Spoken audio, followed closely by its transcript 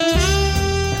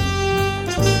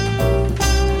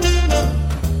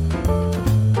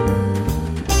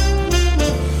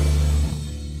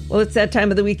it's that time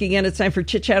of the week again. It's time for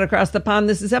Chit Chat Across the Pond.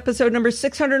 This is episode number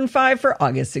 605 for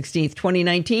August 16th,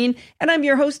 2019. And I'm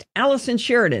your host, Allison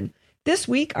Sheridan. This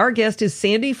week, our guest is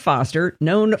Sandy Foster,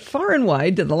 known far and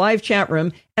wide to the live chat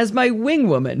room as my wing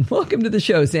woman. Welcome to the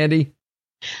show, Sandy.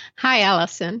 Hi,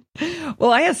 Allison.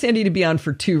 Well, I asked Sandy to be on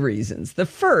for two reasons. The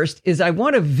first is I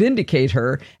want to vindicate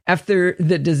her after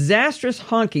the disastrous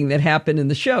honking that happened in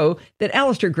the show that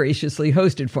Alistair graciously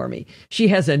hosted for me. She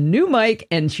has a new mic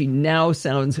and she now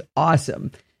sounds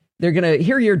awesome. They're going to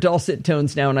hear your dulcet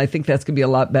tones now, and I think that's going to be a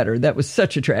lot better. That was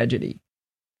such a tragedy.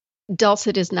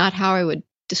 Dulcet is not how I would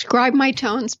describe my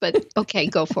tones, but okay,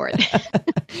 go for it.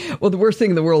 Well, the worst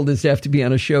thing in the world is to have to be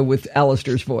on a show with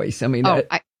Alistair's voice. I mean,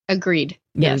 agreed.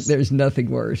 Yes. There's nothing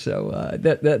worse. So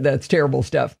that's terrible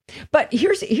stuff. But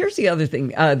here's the other thing.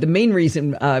 The main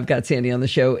reason I've got Sandy on the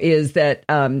show is that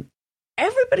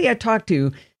everybody I talk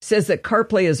to says that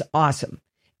CarPlay is awesome.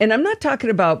 And I'm not talking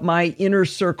about my inner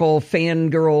circle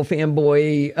fangirl,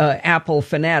 fanboy, Apple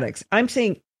fanatics. I'm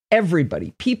saying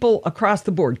everybody, people across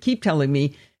the board keep telling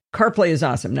me CarPlay is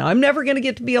awesome. Now, I'm never going to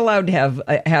get to be allowed to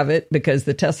have it because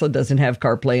the Tesla doesn't have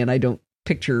CarPlay, and I don't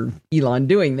picture Elon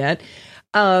doing that.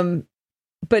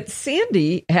 But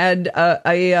Sandy had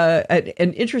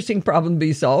an interesting problem to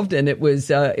be solved, and it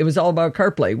was all about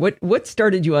CarPlay. What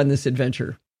started you on this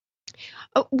adventure?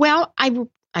 Well,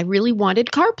 I really wanted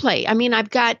CarPlay. I mean, I've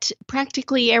got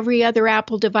practically every other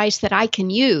Apple device that I can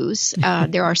use.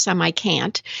 There are some I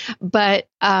can't, but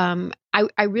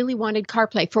I really wanted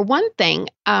CarPlay. For one thing,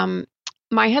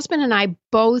 my husband and I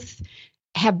both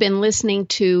have been listening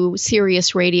to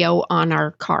Sirius Radio on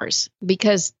our cars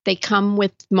because they come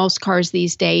with most cars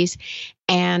these days,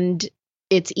 and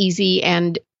it's easy,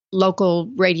 and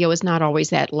local radio is not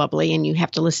always that lovely, and you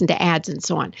have to listen to ads and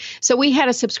so on. So we had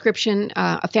a subscription,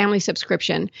 a family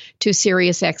subscription to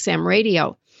Sirius XM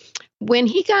Radio. When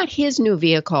he got his new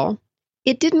vehicle,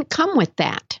 it didn't come with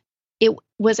that. It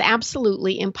was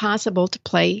absolutely impossible to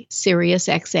play Sirius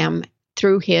XM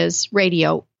through his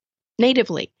radio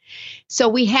natively. So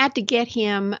we had to get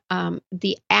him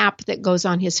the app that goes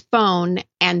on his phone,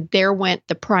 and there went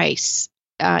the price.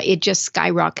 It just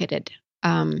skyrocketed.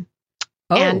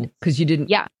 Because you didn't.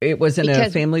 Yeah, it wasn't a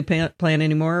family plan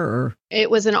anymore, or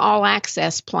it was an all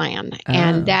access plan,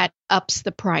 and that ups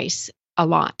the price a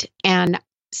lot. And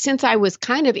since I was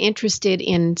kind of interested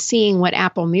in seeing what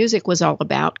Apple Music was all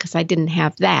about, because I didn't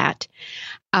have that.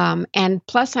 And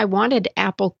plus I wanted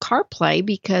Apple CarPlay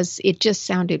because it just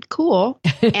sounded cool.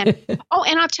 And and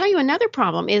I'll tell you another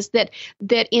problem is that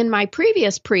in my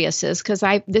previous Priuses, because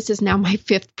this is now my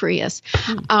fifth Prius.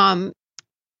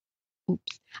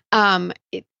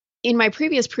 In my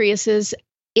previous Priuses,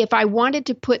 if I wanted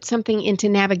to put something into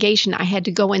navigation, I had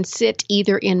to go and sit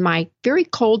either in my very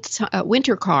cold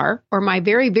winter car or my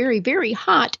very, very, very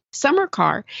hot summer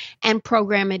car and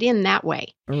program it in that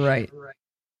way. Right.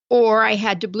 Or I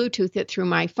had to Bluetooth it through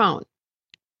my phone.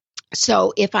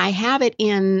 So if I have it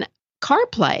in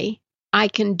CarPlay, I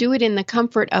can do it in the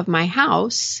comfort of my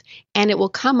house, and it will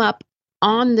come up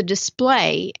on the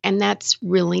display, and that's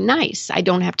really nice. I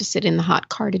don't have to sit in the hot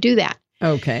car to do that.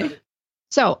 Okay.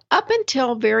 So up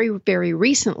until very, very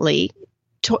recently,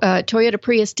 Toyota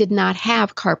Prius did not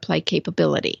have CarPlay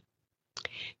capability.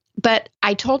 But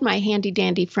I told my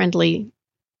handy-dandy friendly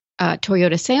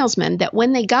Toyota salesman that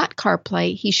when they got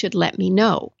CarPlay, he should let me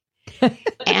know.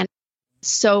 And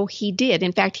so he did.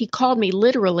 In fact, he called me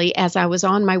literally as I was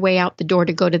on my way out the door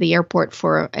to go to the airport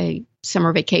for a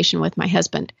summer vacation with my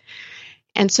husband.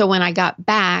 And so when I got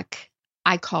back,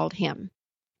 I called him.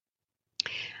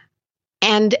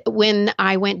 And when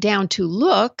I went down to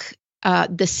look,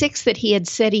 the 6 that he had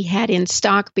said he had in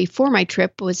stock before my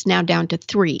trip was now down to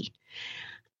 3.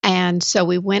 And so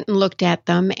we went and looked at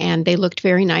them, and they looked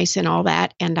very nice and all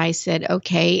that. And I said,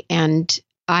 okay. And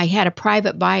I had a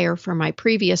private buyer for my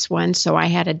previous one, so I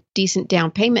had a decent down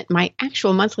payment. My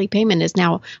actual monthly payment is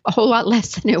now a whole lot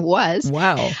less than it was.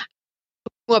 Wow.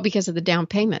 Well, because of the down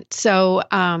payment. So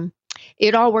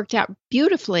it all worked out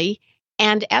beautifully.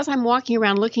 And as I'm walking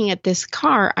around looking at this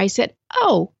car, I said,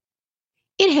 oh,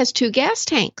 it has 2 gas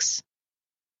tanks.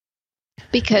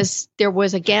 Because there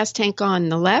was a gas tank on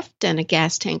the left and a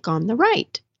gas tank on the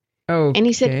right. Oh, and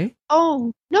he said,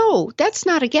 oh, no, that's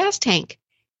not a gas tank.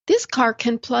 This car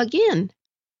can plug in.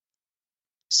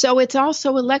 So it's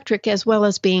also electric as well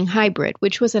as being hybrid,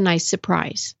 which was a nice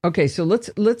surprise. Okay, so let's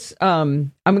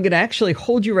I'm going to actually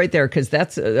hold you right there because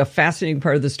that's a fascinating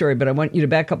part of the story, but I want you to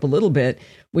back up a little bit.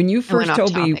 When you first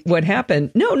told me what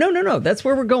happened, no, that's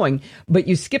where we're going. But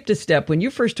you skipped a step. When you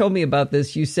first told me about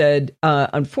this, you said,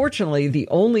 unfortunately, the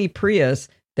only Prius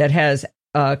that has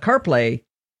CarPlay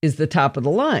is the top of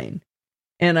the line.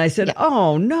 And I said,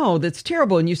 oh, no, that's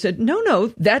terrible. And you said, no,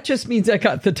 that just means I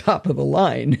got the top of the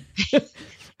line,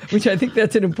 which I think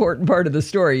that's an important part of the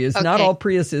story is not all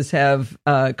Priuses have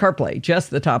CarPlay, just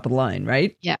the top of the line,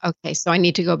 right? Yeah. Okay. So I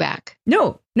need to go back.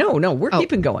 No, we're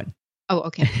keeping going. Oh,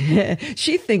 okay.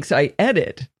 She thinks I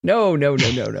edit. No.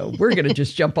 We're going to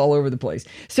just jump all over the place.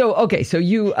 So, okay. So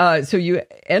you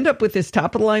end up with this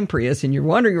top of the line Prius and you're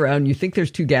wandering around. You think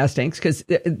there's two gas tanks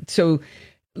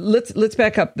let's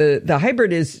back up. The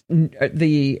hybrid is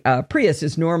the Prius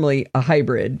is normally a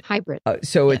hybrid.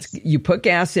 It's you put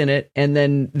gas in it, and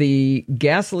then the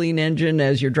gasoline engine,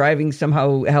 as you're driving,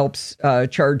 somehow helps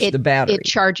charge the battery. It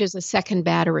charges a second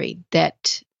battery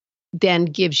that then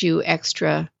gives you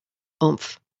extra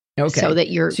oomph. Okay, so that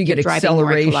you get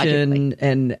acceleration,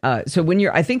 and so when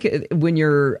you're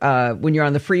on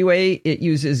the freeway, it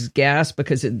uses gas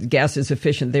because gas is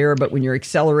efficient there. But when you're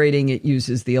accelerating, it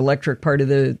uses the electric part of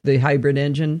the hybrid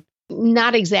engine.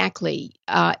 Not exactly.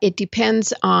 It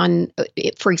depends on,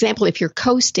 for example, if you're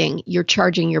coasting, you're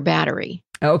charging your battery.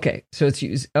 Okay, so it's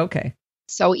used. Okay,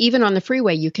 so even on the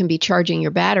freeway, you can be charging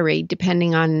your battery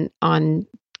depending on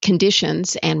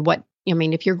conditions and what. I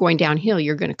mean, if you're going downhill,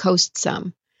 you're going to coast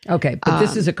some. Okay, but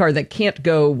this is a car that can't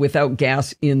go without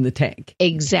gas in the tank.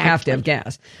 Exactly. You have to have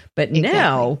gas. But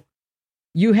now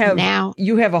you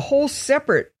have a whole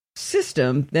separate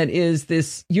system that is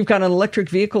this. You've got an electric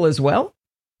vehicle as well?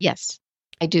 Yes,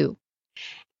 I do.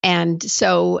 And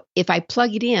so if I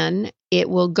plug it in, it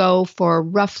will go for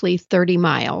roughly 30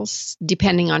 miles,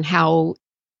 depending on how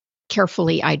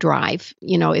carefully I drive.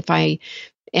 You know, if I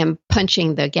am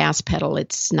punching the gas pedal,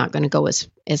 it's not going to go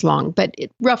as long, but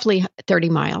roughly 30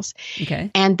 miles. Okay.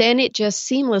 And then it just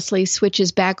seamlessly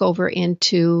switches back over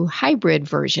into hybrid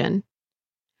version.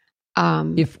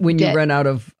 When you run out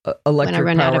of electric when I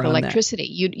run power out of electricity,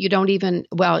 you don't even,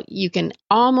 you can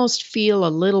almost feel a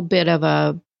little bit of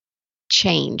a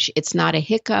change. It's not a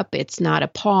hiccup. It's not a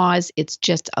pause. It's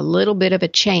just a little bit of a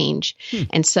change.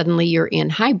 And suddenly you're in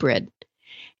hybrid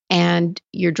and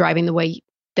you're driving the way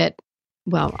that,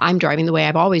 I'm driving the way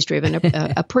I've always driven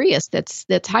a Prius that's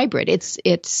hybrid.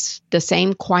 It's the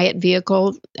same quiet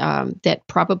vehicle that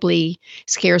probably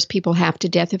scares people half to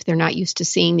death if they're not used to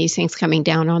seeing these things coming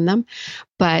down on them.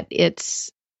 But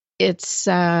it's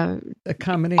a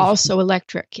combination, also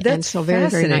electric. That's and so very,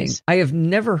 very nice. I have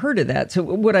never heard of that. So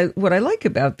what I like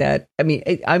about that, I mean,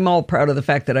 I'm all proud of the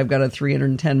fact that I've got a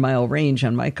 310-mile range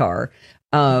on my car,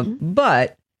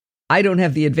 but I don't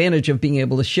have the advantage of being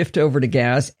able to shift over to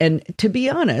gas. And to be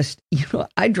honest,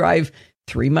 I drive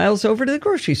 3 miles over to the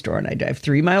grocery store, and I drive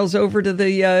 3 miles over to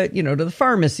the, to the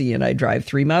pharmacy, and I drive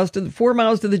 4 miles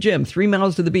to the gym, 3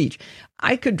 miles to the beach.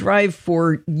 I could drive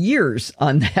for years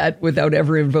on that without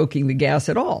ever invoking the gas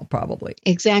at all, probably.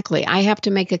 Exactly. I have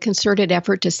to make a concerted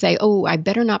effort to say, I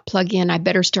better not plug in. I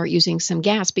better start using some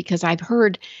gas because I've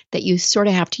heard that you sort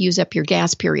of have to use up your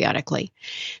gas periodically.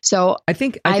 So I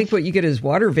think what you get is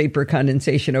water vapor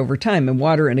condensation over time, and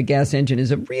water in a gas engine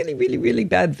is a really, really, really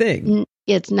bad thing.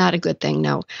 It's not a good thing,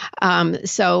 no.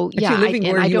 Living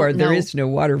where you are, there is no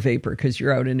water vapor because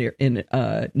you're out in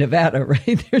Nevada,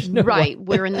 right? There's no right.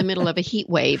 We're in the middle of a heat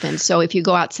wave, and so if you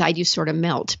go outside, you sort of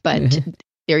melt. But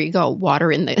there you go,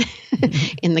 water in the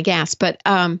in the gas. But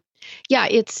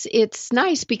it's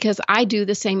nice because I do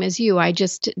the same as you. I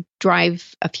just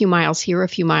drive a few miles here, a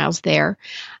few miles there.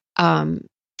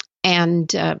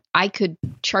 And I could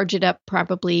charge it up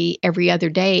probably every other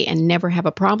day and never have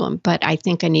a problem. But I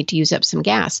think I need to use up some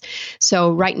gas.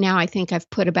 So right now, I think I've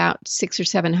put about 600 or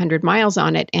 700 miles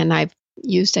on it, and I've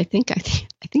used. I think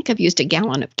I've used a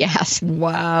gallon of gas.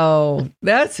 Wow,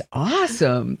 that's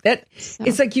awesome!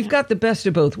 It's like you've got the best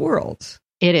of both worlds.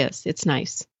 It is. It's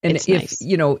nice. And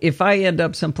if I end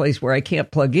up someplace where I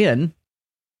can't plug in.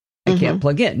 I can't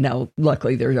plug in. Now,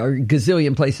 luckily, there are a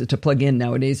gazillion places to plug in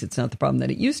nowadays. It's not the problem that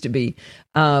it used to be.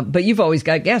 But you've always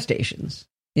got gas stations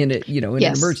in an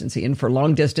emergency. And for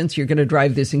long distance, you're going to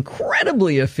drive this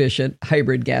incredibly efficient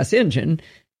hybrid gas engine.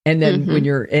 And then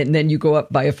then you go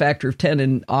up by a factor of 10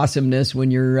 in awesomeness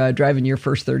when you're driving your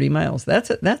first 30 miles.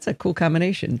 That's a cool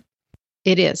combination.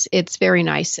 It is. It's very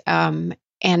nice. And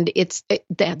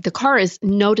the car is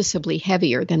noticeably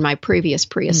heavier than my previous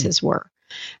Priuses were.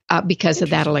 Because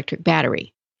of that electric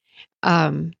battery.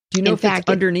 Do you know if it's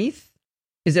underneath?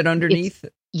 Is it underneath?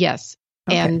 Yes.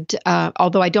 Okay. And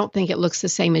although I don't think it looks the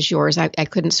same as yours, I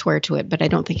couldn't swear to it, but I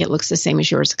don't think it looks the same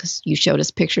as yours because you showed us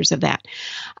pictures of that.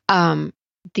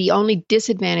 The only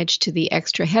disadvantage to the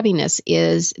extra heaviness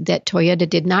is that Toyota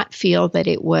did not feel that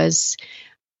it was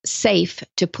safe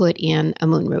to put in a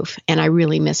moonroof. And I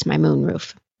really miss my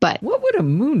moonroof. But what would a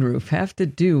moonroof have to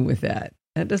do with that?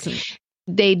 That doesn't...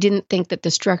 they didn't think that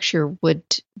the structure would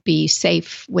be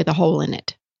safe with a hole in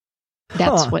it.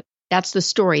 That's the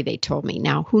story they told me.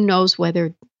 Now, who knows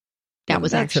whether that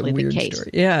was actually the case.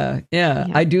 Story. Yeah.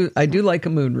 I do like a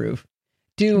moonroof.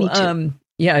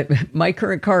 My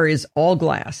current car is all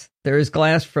glass. There is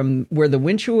glass from where the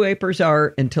windshield wipers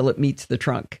are until it meets the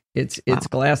trunk. It's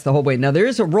glass the whole way. Now there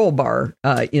is a roll bar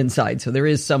inside, so there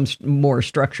is some more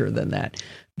structure than that.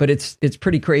 But it's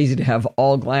pretty crazy to have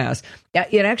all glass.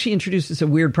 It actually introduces a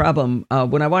weird problem.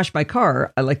 When I wash my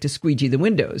car, I like to squeegee the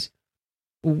windows.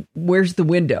 Where's the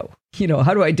window?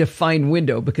 How do I define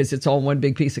window? Because it's all one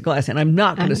big piece of glass, and I'm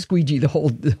not going to squeegee the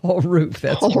whole roof.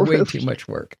 That's way too much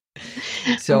work.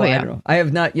 So I don't know. I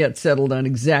have not yet settled on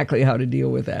exactly how to deal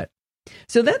with that.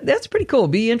 So that's pretty cool.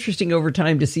 Be interesting over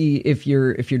time to see if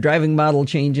your driving model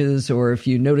changes or if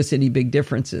you notice any big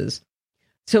differences.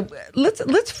 So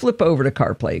let's flip over to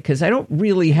CarPlay, because I don't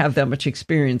really have that much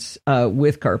experience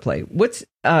with CarPlay. What's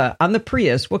on the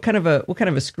Prius? What kind of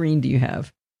a screen do you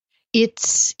have?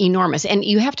 It's enormous. And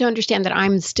you have to understand that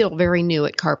I'm still very new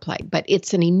at CarPlay, but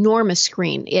it's an enormous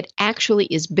screen. It actually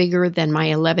is bigger than my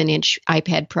 11-inch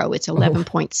iPad Pro. It's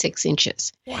 11.6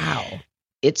 inches. Wow.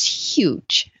 It's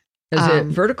huge. Is it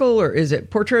vertical, or is it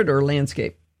portrait or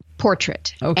landscape?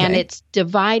 Portrait. Okay. And it's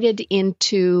divided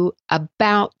into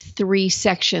about 3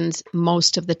 sections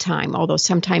most of the time, although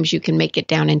sometimes you can make it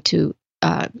down into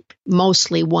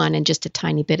mostly one and just a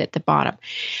tiny bit at the bottom.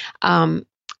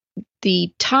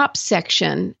 The top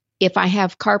section, if I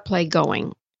have CarPlay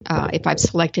going, if I've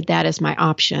selected that as my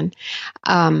option,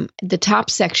 the top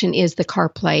section is the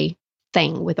CarPlay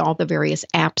thing with all the various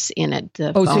apps in it.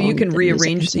 So you can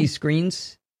rearrange these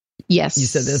screens? Yes. You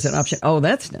said there's an option. Oh,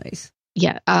 that's nice.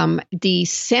 Yeah. The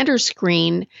center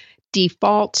screen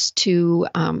defaults to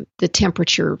the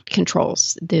temperature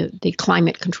controls, the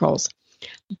climate controls.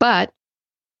 But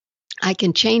I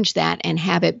can change that and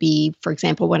have it be, for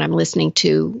example, when I'm listening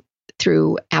to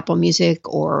through Apple Music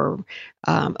or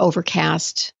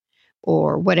Overcast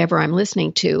or whatever I'm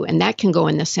listening to. And that can go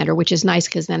in the center, which is nice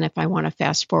because then if I want to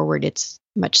fast forward, it's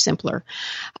much simpler.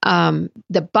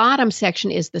 The bottom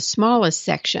section is the smallest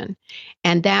section,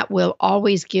 and that will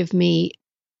always give me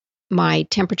my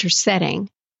temperature setting,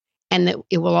 and that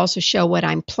it will also show what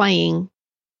I'm playing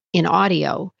in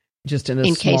audio. Just in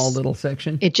a small little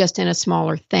section? Just in a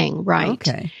smaller thing, right.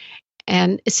 Okay.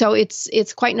 And so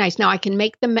it's quite nice. Now I can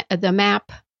make the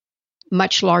map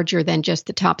much larger than just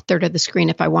the top third of the screen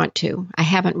if I want to. I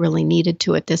haven't really needed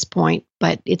to at this point,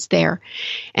 but it's there.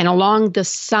 And along the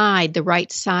side, the right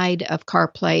side of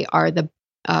CarPlay are the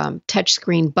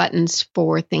touchscreen buttons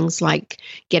for things like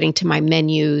getting to my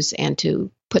menus and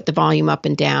to put the volume up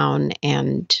and down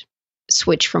and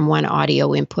switch from one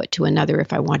audio input to another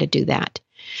if I want to do that.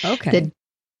 Okay.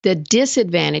 The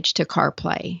disadvantage to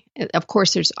CarPlay, of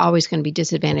course, there's always going to be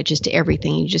disadvantages to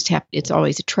everything. You just it's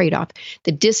always a trade-off.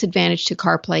 The disadvantage to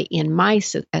CarPlay in my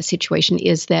situation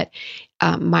is that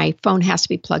my phone has to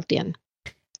be plugged in.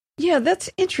 Yeah, that's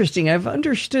interesting. I've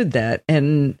understood that.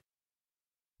 And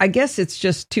I guess it's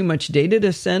just too much data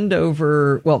to send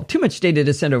over. Well, too much data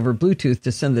to send over Bluetooth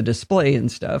to send the display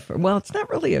and stuff. Well, it's not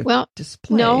really a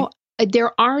display. No,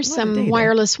 there are some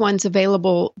wireless ones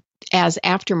available as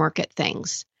aftermarket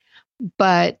things,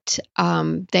 but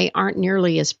they aren't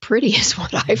nearly as pretty as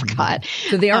what I've got.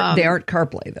 So they aren't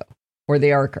CarPlay though, or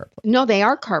they are CarPlay? No, they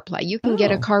are CarPlay. You can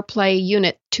get a CarPlay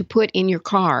unit to put in your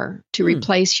car to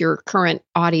replace your current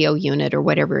audio unit or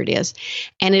whatever it is,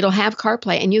 and it'll have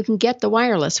CarPlay, and you can get the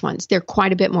wireless ones. They're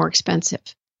quite a bit more expensive.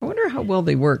 I wonder how well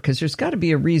they work, because there's got to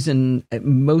be a reason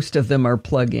most of them are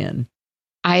plug-in.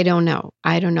 I don't know.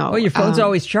 Well, your phone's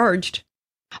always charged.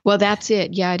 Well, that's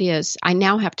it. Yeah, it is. I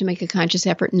now have to make a conscious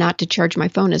effort not to charge my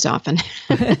phone as often.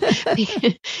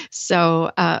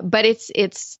 So, but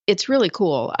it's really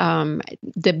cool.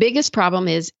 The biggest problem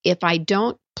is if I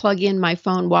don't plug in my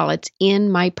phone while it's in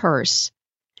my purse,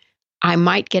 I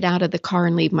might get out of the car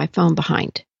and leave my phone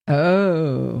behind.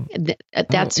 Oh,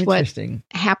 that's what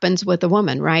happens with a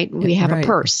woman, right? We have a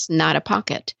purse, not a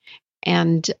pocket.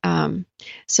 And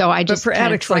so I just. But for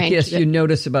addicts like this, you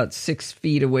notice about 6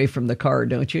 feet away from the car,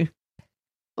 don't you?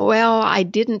 Well, I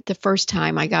didn't the first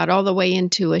time. I got all the way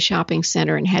into a shopping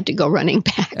center and had to go running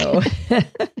back. Oh.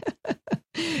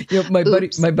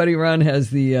 My buddy Ron has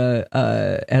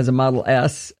has a Model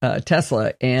S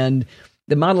Tesla, and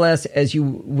the Model S,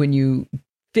 when you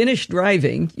finish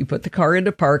driving, you put the car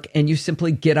into park and you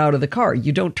simply get out of the car.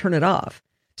 You don't turn it off.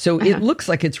 So it looks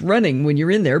like it's running when you're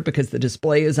in there because the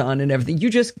display is on and everything. You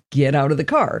just get out of the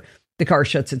car. The car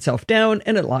shuts itself down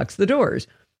and it locks the doors.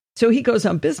 So he goes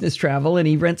on business travel and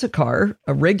he rents a car,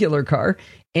 a regular car,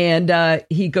 and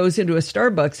he goes into a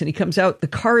Starbucks and he comes out. The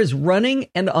car is running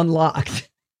and unlocked.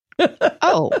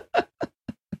 Oh.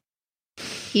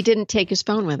 He didn't take his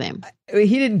phone with him.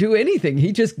 He didn't do anything.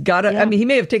 He just got Yeah. I mean, he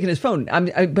may have taken his phone,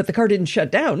 but the car didn't shut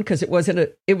down because it was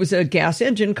a gas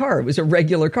engine car. It was a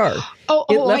regular car.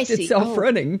 It left I see. itself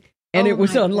running and it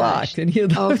was my unlocked. gosh. And he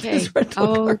had left Okay. his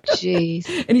rental car.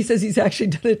 Jeez. And he says he's actually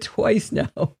done it twice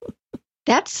now.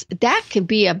 That could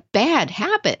be a bad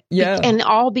habit. Yeah. And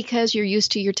all because you're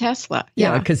used to your Tesla.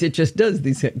 Yeah, because it just does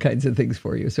these kinds of things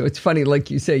for you. So it's funny, like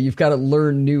you say, you've got to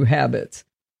learn new habits.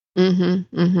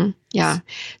 Mm-hmm. Mm-hmm. Yeah.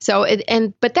 So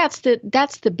but that's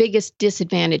the biggest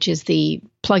disadvantage is the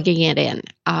plugging it in.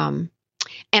 And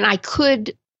I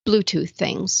could Bluetooth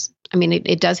things. I mean,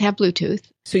 it does have Bluetooth.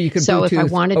 So you could So if I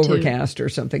Bluetooth wanted Overcast or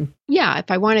something. Yeah, if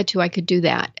I wanted to, I could do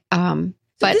that.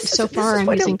 But so far,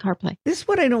 I'm using CarPlay. This is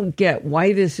what I don't get,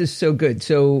 why this is so good.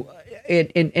 So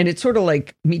it's sort of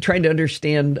like me trying to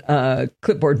understand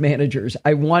clipboard managers.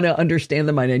 I want to understand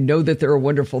them, and I know that they're a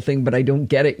wonderful thing, but I don't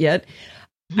get it yet.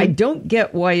 I don't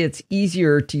get why it's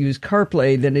easier to use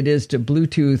CarPlay than it is to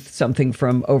Bluetooth something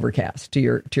from Overcast to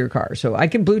your car. So I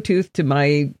can Bluetooth to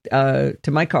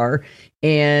my car,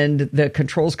 and the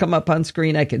controls come up on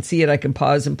screen. I can see it. I can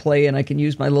pause and play, and I can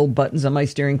use my little buttons on my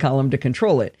steering column to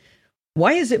control it.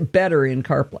 Why is it better in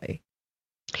CarPlay?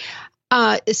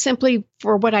 Simply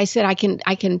for what I said, I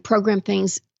can program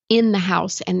things in the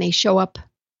house, and they show up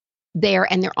there,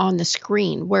 and they're on the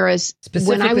screen. Whereas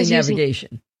when I was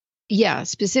navigation.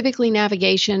 Specifically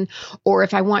navigation, or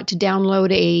if I want to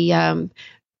download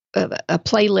a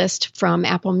playlist from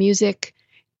Apple Music,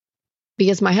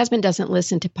 because my husband doesn't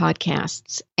listen to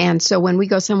podcasts. And so when we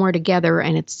go somewhere together,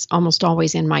 and it's almost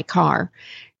always in my car,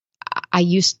 I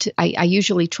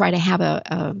usually try to have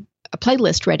a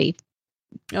playlist ready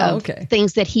of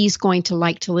things that he's going to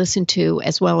like to listen to,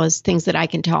 as well as things that I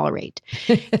can tolerate.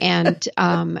 And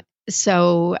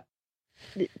so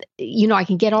I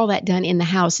can get all that done in the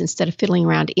house instead of fiddling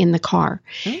around in the car.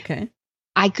 Okay.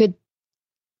 I could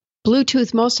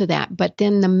Bluetooth most of that, but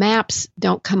then the maps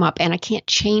don't come up, and I can't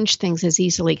change things as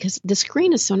easily because the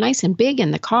screen is so nice and big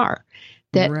in the car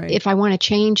that if I want to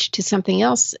change to something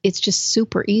else, it's just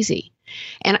super easy.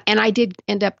 And I did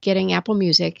end up getting Apple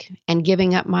Music and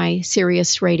giving up my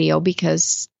Sirius radio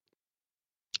because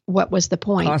what was the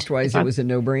point? Cost-wise, it was a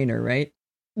no-brainer, right?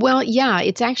 Well, yeah,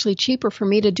 it's actually cheaper for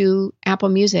me to do Apple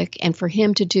Music and for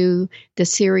him to do the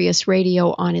Sirius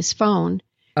radio on his phone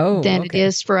than it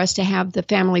is for us to have the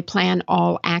family plan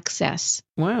all access.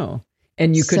 Wow.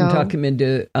 And you couldn't talk him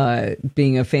into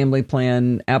being a family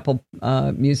plan Apple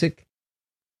Music?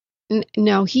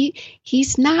 No,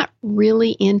 he's not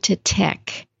really into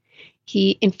tech.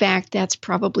 In fact, that's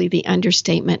probably the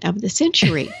understatement of the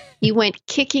century. He went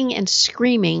kicking and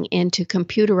screaming into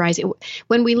computerizing.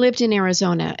 When we lived in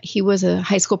Arizona, he was a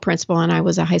high school principal and I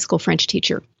was a high school French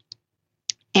teacher,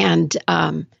 and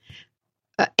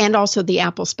also the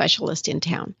Apple specialist in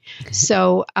town.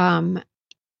 So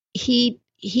he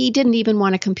didn't even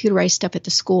want to computerize stuff at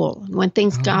the school. When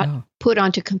things got put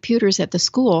onto computers at the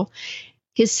school,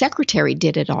 his secretary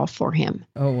did it all for him.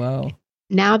 Oh, wow.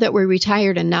 Now that we're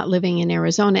retired and not living in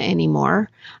Arizona anymore,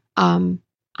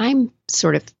 I'm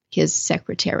sort of his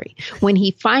secretary. When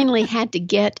he finally had to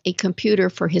get a computer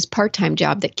for his part-time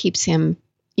job that keeps him,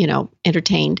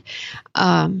 entertained,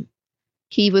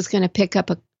 he was going to pick up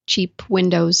a cheap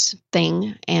Windows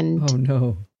thing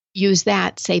and use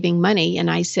that, saving money. And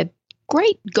I said,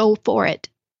 great, go for it.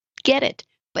 Get it.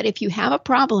 But if you have a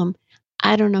problem,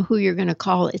 I don't know who you're going to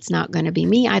call. It's not going to be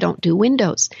me. I don't do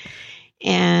Windows.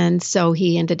 And so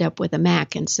he ended up with a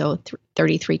Mac. And so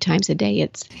 33 times a day,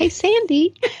 it's, hey,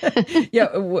 Sandy. Yeah.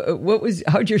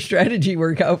 How'd your strategy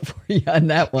work out for you on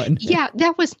that one? Yeah,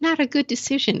 that was not a good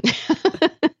decision.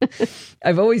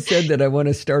 I've always said that I want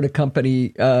to start a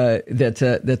company that's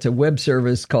a web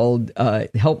service called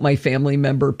Help My Family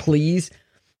Member Please.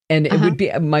 And it would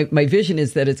be my vision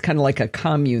is that it's kind of like a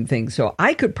commune thing. So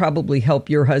I could probably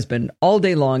help your husband all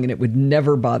day long and it would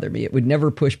never bother me. It would never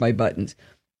push my buttons.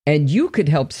 And you could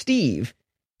help Steve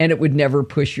and he would never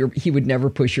push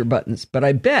your buttons. But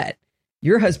I bet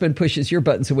your husband pushes your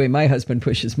buttons the way my husband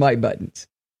pushes my buttons.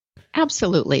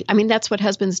 Absolutely. I mean, that's what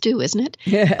husbands do, isn't it?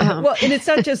 Yeah. Well, and it's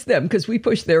not just them because we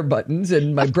push their buttons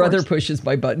and my brother pushes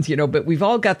my buttons, but we've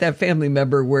all got that family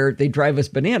member where they drive us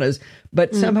bananas,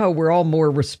 but somehow we're all more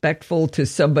respectful to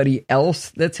somebody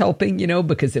else that's helping,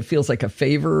 because it feels like a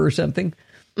favor or something.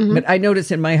 Mm-hmm. But I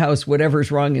notice in my house,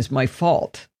 whatever's wrong is my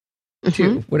fault too.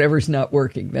 Mm-hmm. Whatever's not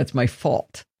working, that's my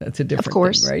fault. That's a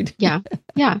different thing, right? Yeah.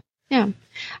 Yeah. Yeah.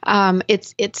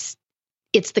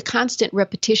 it's the constant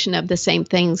repetition of the same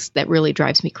things that really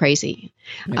drives me crazy.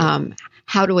 Yeah.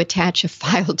 How to attach a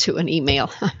file to an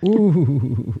email.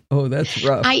 Ooh, oh, that's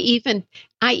rough. I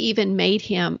even made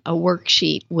him a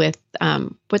worksheet with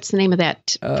what's the name of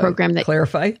that program that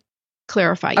Clarify?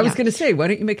 Clarify. I was going to say, why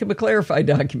don't you make him a Clarify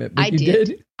document? But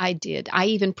I did. I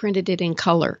even printed it in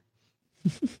color,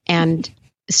 and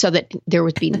so that there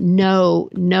would be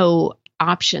no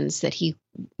options that he,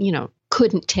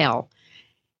 couldn't tell.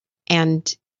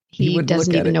 And he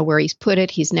doesn't even know where he's put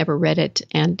it. He's never read it,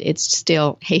 and it's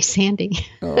still, hey, Sandy.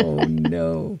 Oh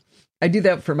no. I do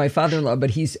that for my father-in-law, but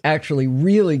he's actually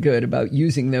really good about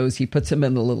using those. He puts them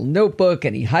in the little notebook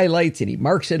and he highlights and he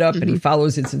marks it up and he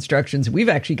follows its instructions. We've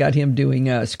actually got him doing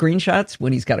screenshots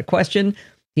when he's got a question.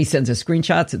 He sends us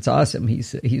screenshots. It's awesome.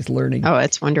 He's learning. Oh,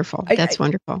 it's wonderful. That's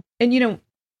wonderful. And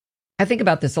I think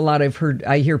about this a lot.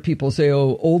 I hear people say,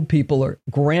 "Oh, old people or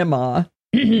grandma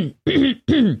can't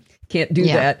do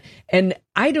that." And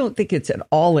I don't think it's at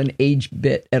all an age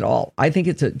bit at all. I think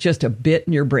it's just a bit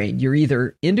in your brain. You're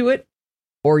either into it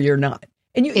or you're not.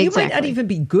 And you might not even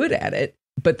be good at it,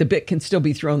 but the bit can still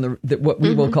be thrown what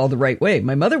we will call the right way.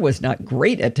 My mother was not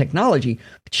great at technology,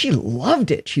 but she loved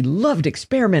it. She loved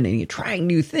experimenting and trying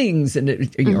new things, and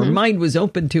her mind was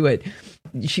open to it.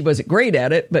 She wasn't great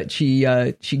at it, but she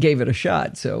gave it a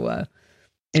shot. So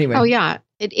anyway. Oh, yeah.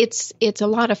 It's a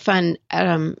lot of fun.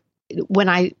 When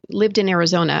I lived in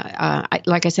Arizona,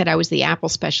 like I said, I was the Apple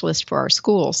specialist for our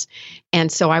schools. And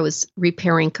so I was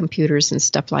repairing computers and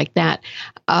stuff like that.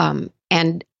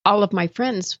 And all of my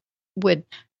friends would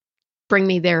bring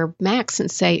me their Macs and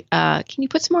say, can you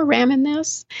put some more RAM in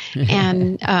this?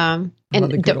 And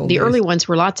the early ones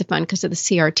were lots of fun because of the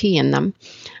CRT in them,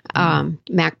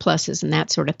 Mac Pluses and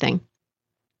that sort of thing.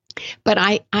 But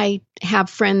I have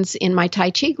friends in my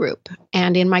Tai Chi group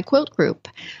and in my quilt group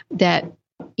that,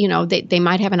 they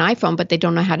might have an iPhone, but they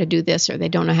don't know how to do this or they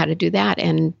don't know how to do that.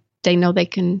 And they know they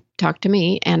can talk to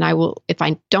me. And I will, if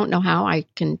I don't know how, I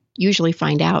can usually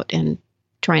find out and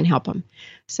try and help them.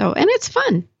 So, and it's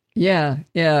fun. Yeah.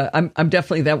 Yeah. I'm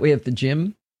definitely that way at the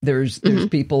gym. There's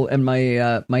people, and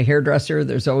my hairdresser,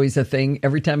 there's always a thing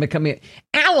every time I come in,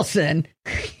 Allison,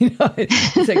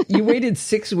 it's like, you waited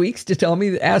 6 weeks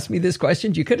to ask me this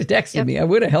question. You could have texted me. I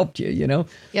would have helped you,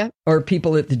 Yeah. Or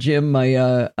people at the gym,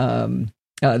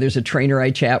 there's a trainer I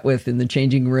chat with in the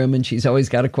changing room, and she's always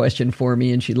got a question for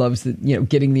me, and she loves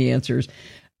getting the answers.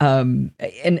 And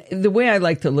the way I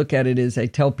like to look at it is I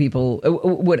tell people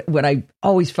what I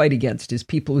always fight against is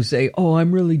people who say, "Oh,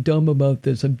 I'm really dumb about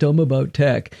this. I'm dumb about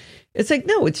tech." It's like,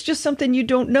 no, it's just something you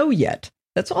don't know yet.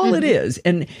 That's all it is.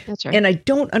 And that's right. And I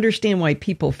don't understand why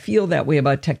people feel that way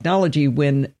about technology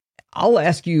when I'll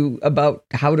ask you about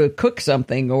how to cook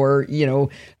something or,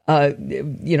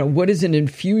 what is an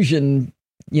infusion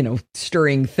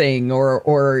stirring thing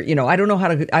or I don't know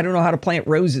how to plant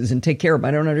roses and take care of them.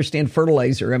 I don't understand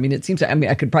fertilizer. I mean, it seems,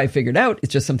 I could probably figure it out.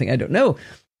 It's just something I don't know,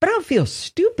 but I don't feel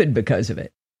stupid because of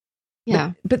it.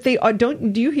 Yeah. But they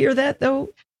do you hear that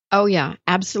though? Oh yeah,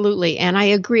 absolutely. And I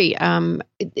agree.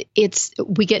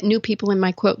 We get new people in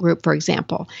my quilt group, for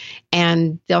example,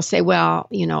 and they'll say, well,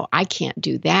 I can't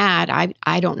do that.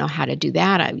 I don't know how to do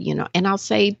that. And I'll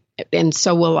say, and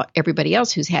so will everybody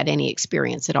else who's had any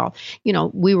experience at all.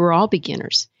 We were all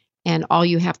beginners, and all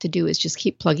you have to do is just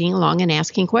keep plugging along and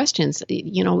asking questions.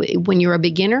 When you're a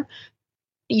beginner,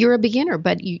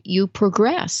 but you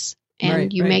progress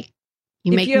and you make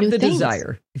new things.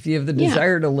 If you have the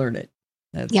desire to learn it,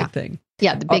 that's the thing.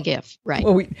 Yeah, the big if, right.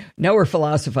 Well, now we're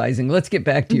philosophizing. Let's get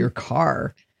back to your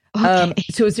car. Okay.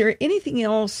 So is there anything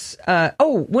else?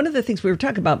 One of the things we were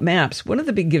talking about maps, one of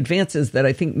the big advances that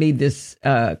I think made this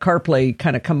CarPlay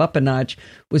kind of come up a notch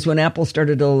was when Apple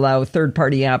started to allow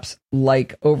third-party apps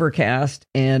like Overcast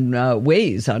and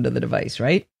Waze onto the device,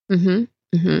 right?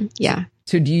 Yeah.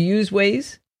 So do you use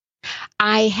Waze?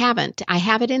 I haven't. I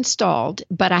have it installed,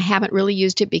 but I haven't really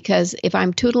used it because if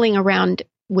I'm tootling around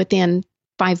within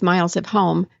 5 miles of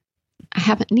home, I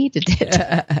haven't needed it.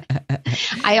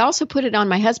 I also put it on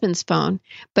my husband's phone,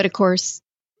 but of course,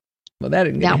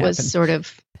 that was sort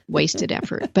of wasted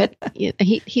effort. But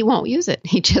he won't use it.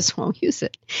 He just won't use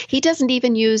it. He doesn't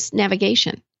even use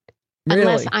navigation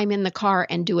unless I'm in the car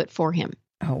and do it for him.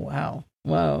 Oh,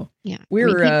 wow. Yeah.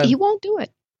 He won't do it.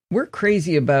 We're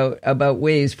crazy about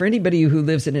Waze. For anybody who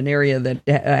lives in an area that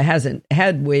hasn't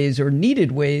had Waze or needed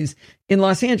Waze, in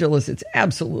Los Angeles, it's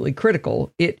absolutely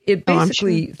critical. It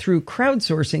basically, through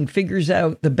crowdsourcing, figures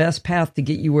out the best path to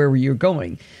get you where you're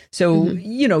going. So,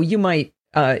 you might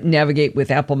navigate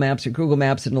with Apple Maps or Google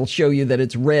Maps, and it'll show you that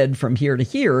it's red from here to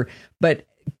here. But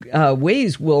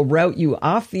Waze will route you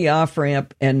off the off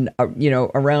ramp and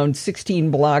around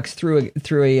 16 blocks through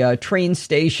a train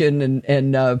station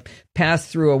and pass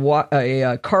through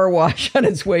a car wash on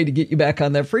its way to get you back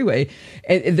on that freeway.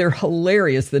 And they're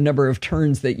hilarious, the number of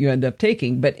turns that you end up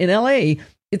taking. But in LA,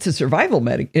 it's a survival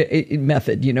method.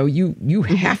 You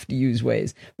have to use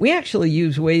Waze. We actually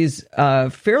use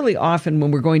Waze fairly often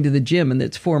when we're going to the gym and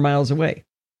it's 4 miles away.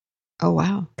 Oh,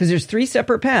 wow. Because there's 3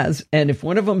 separate paths. And if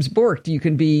one of them's borked, you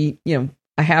can be, a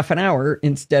half an hour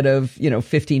instead of,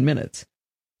 15 minutes.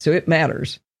 So it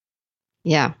matters.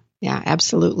 Yeah. Yeah,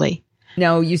 absolutely.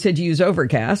 Now, you said you use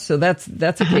Overcast. So that's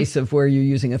a case of where you're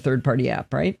using a third party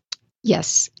app, right?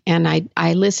 Yes. And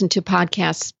I listen to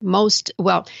podcasts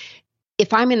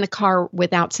if I'm in the car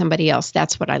without somebody else,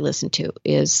 that's what I listen to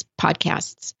is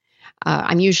podcasts.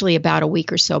 I'm usually about a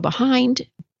week or so behind,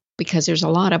 because there's a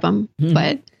lot of them,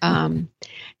 but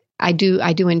I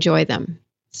do enjoy them.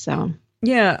 So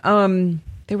yeah,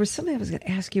 there was something I was going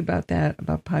to ask you about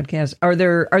podcasts. Are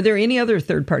there any other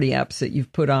third party apps that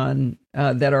you've put on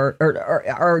that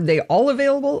are they all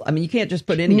available? I mean, you can't just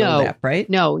put any old app, right?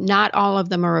 No, not all of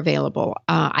them are available.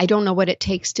 I don't know what it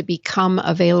takes to become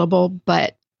available,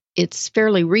 but it's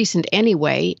fairly recent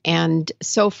anyway. And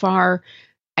so far,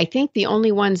 I think the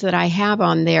only ones that I have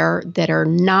on there that are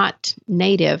not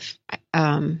native,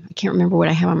 I can't remember what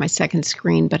I have on my second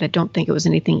screen, but I don't think it was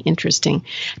anything interesting.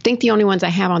 I think the only ones I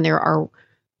have on there are,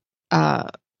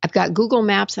 I've got Google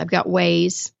Maps, I've got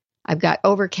Waze, I've got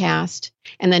Overcast,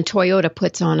 and then Toyota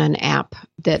puts on an app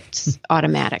that's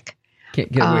automatic.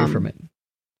 Can't get away from it.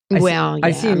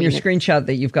 I see in your screenshot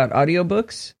that you've got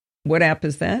audiobooks. What app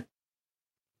is that?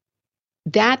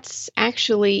 That's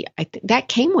actually, that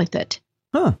came with it.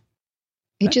 Huh.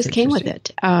 It just came with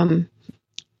it. And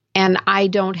I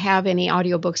don't have any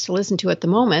audiobooks to listen to at the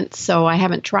moment, so I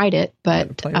haven't tried it.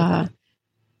 But I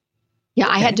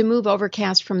had to move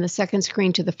Overcast from the second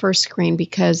screen to the first screen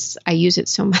because I use it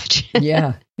so much.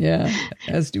 Yeah,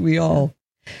 as do we all.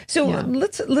 So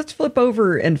let's flip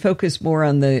over and focus more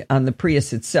on the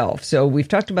Prius itself. So we've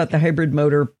talked about the hybrid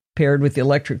motor paired with the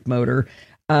electric motor.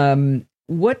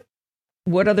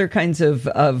 What other kinds of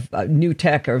new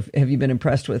tech have you been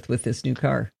impressed with this new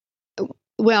car?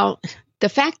 Well, the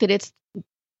fact that it's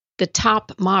the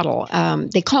top model,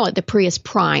 they call it the Prius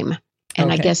Prime,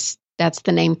 and I guess that's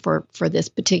the name for this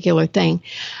particular thing.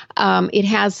 It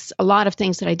has a lot of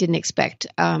things that I didn't expect.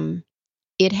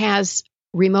 It has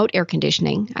remote air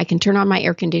conditioning. I can turn on my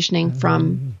air conditioning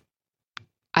from,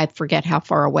 I forget how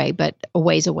far away, but a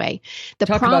ways away.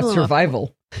 Talk about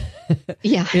survival.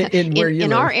 Yeah.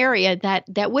 In our area,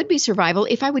 that would be survival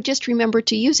if I would just remember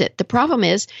to use it. The problem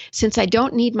is, since I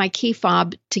don't need my key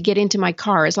fob to get into my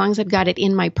car, as long as I've got it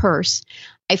in my purse,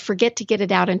 I forget to get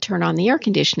it out and turn on the air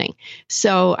conditioning.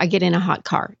 So I get in a hot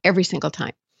car every single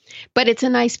time. But it's a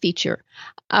nice feature.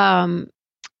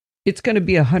 It's going to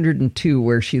be 102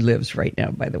 where she lives right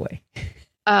now, by the way.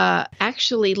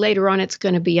 Actually, later on, it's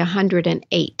going to be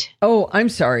 108. Oh, I'm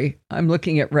sorry. I'm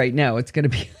looking at right now. It's going to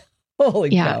be...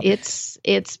 Holy cow.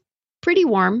 It's pretty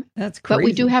warm. That's crazy. But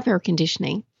we do have air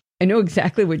conditioning. I know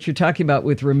exactly what you're talking about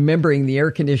with remembering the air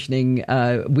conditioning.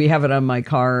 We have it on my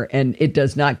car, and it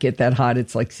does not get that hot.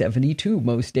 It's like 72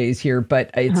 most days here, but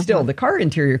it's still, the car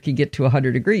interior can get to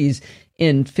 100 degrees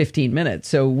in 15 minutes.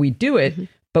 So we do it,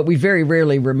 but we very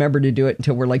rarely remember to do it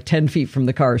until we're like 10 feet from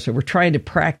the car. So we're trying to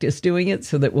practice doing it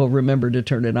so that we'll remember to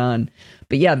turn it on.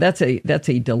 But yeah, that's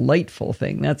a delightful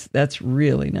thing. That's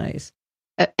really nice.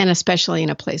 And especially in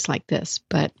a place like this,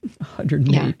 but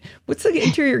 108. Yeah. What's the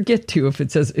interior get to if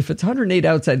it's 108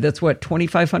 outside? That's what,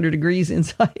 2,500 degrees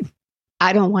inside?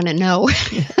 I don't want to know.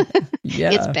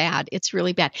 Yeah. It's bad. It's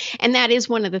really bad. And that is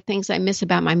one of the things I miss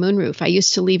about my moonroof. I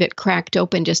used to leave it cracked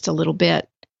open just a little bit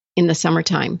in the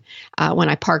summertime when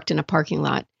I parked in a parking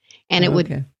lot, and it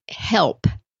would help.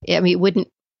 I mean, it wouldn't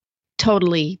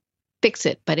totally fix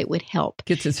it, but it would help.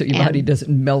 Gets it so your body doesn't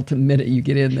melt the minute you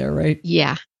get in there, right?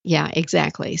 Yeah. Yeah,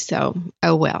 exactly. So,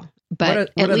 oh well.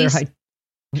 But what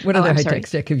other high-tech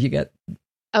stick have you got?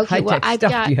 Okay, well, I've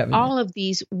got all of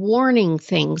these warning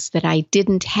things that I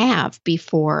didn't have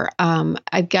before.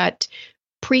 I've got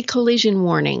pre-collision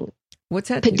warning. What's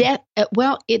that?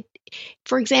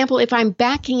 For example, if I'm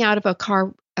backing out of a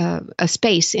car, a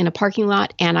space in a parking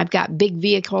lot, and I've got big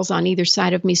vehicles on either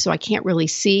side of me, so I can't really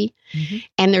see,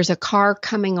 and there's a car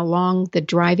coming along the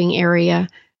driving area,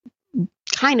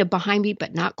 kind of behind me,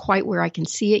 but not quite where I can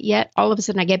see it yet. All of a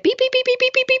sudden I get beep, beep, beep, beep,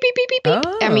 beep, beep, beep, beep, beep, beep.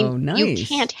 Oh, I mean, nice. You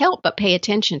can't help but pay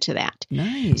attention to that.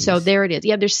 Nice. So there it is.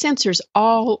 Yeah, there's sensors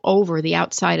all over the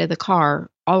outside of the car,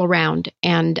 all around.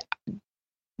 And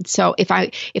So if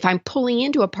I'm pulling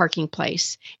into a parking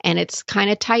place and it's kind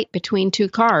of tight between two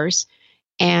cars,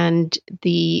 and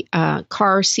the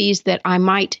car sees that I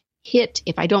might hit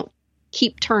if I don't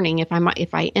keep turning, if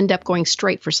I end up going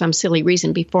straight for some silly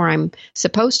reason before I'm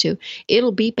supposed to,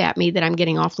 it'll beep at me that I'm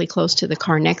getting awfully close to the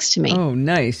car next to me. Oh,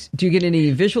 nice. Do you get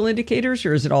any visual indicators,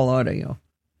 or is it all audio?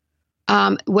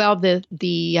 Well,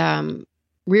 the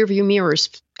rear view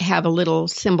mirrors have a little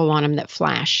symbol on them that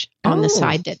flash on the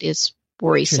side that is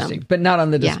worrisome. But not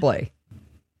on the display.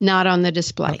 Not on the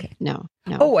display. Okay. No.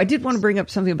 Oh, I did want to bring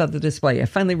up something about the display. I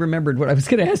finally remembered what I was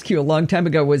going to ask you a long time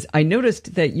ago. Was I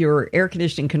noticed that your air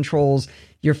conditioning controls,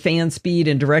 your fan speed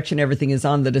and direction, everything is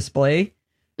on the display.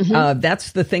 Mm-hmm.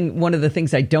 That's the thing. One of the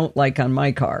things I don't like on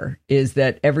my car is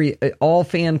that all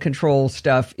fan control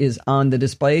stuff is on the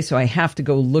display. So I have to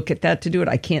go look at that to do it.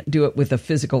 I can't do it with a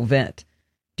physical vent.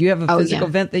 Do you have a physical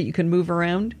vent that you can move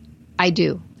around? I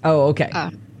do. Oh, okay.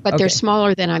 But they're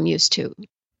smaller than I'm used to.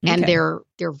 And they're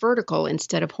vertical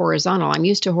instead of horizontal. I'm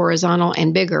used to horizontal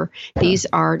and bigger. These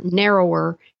are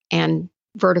narrower and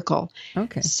vertical.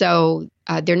 Okay. So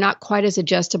they're not quite as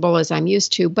adjustable as I'm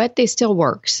used to, but they still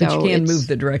work. So but you can move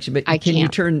the direction. But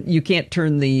you can't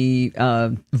turn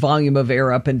the volume of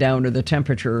air up and down or the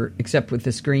temperature except with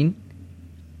the screen?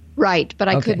 Right, but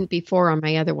I couldn't before on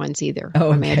my other ones either.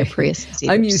 On my other Priuses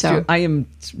either. I am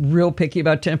real picky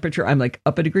about temperature. I'm like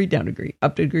up a degree, down a degree,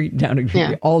 up a degree, down a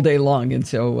degree all day long. And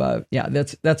so,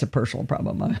 that's a personal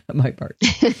problem on my part.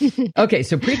 Okay,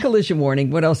 so pre-collision warning.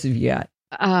 What else have you got?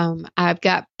 I've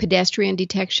got pedestrian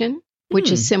detection, which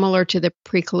is similar to the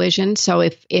pre-collision. So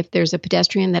if there's a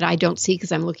pedestrian that I don't see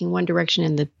because I'm looking one direction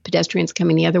and the pedestrian's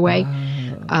coming the other way,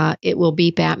 it will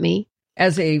beep at me.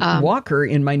 As a walker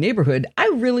in my neighborhood, I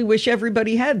really wish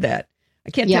everybody had that. I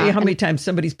can't tell you how many times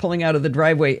somebody's pulling out of the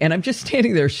driveway and I'm just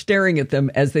standing there staring at them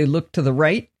as they look to the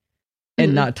right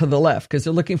and not to the left because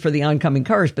they're looking for the oncoming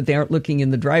cars, but they aren't looking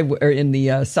in the driveway or in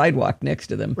the sidewalk next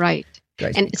to them. Right.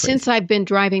 And since I've been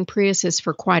driving Priuses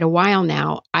for quite a while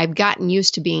now, I've gotten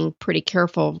used to being pretty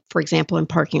careful, for example, in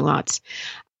parking lots.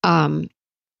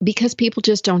 Because people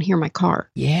just don't hear my car.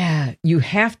 Yeah, you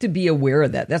have to be aware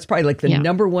of that. That's probably like the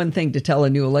number one thing to tell a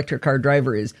new electric car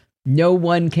driver is no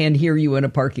one can hear you in a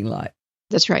parking lot.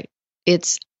 That's right.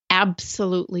 It's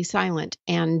absolutely silent.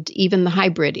 And even the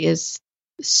hybrid is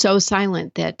so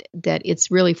silent that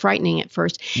it's really frightening at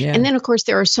first. Yeah. And then, of course,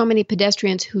 there are so many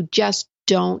pedestrians who just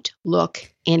don't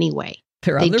look anyway.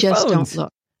 They just phones. Don't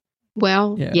look.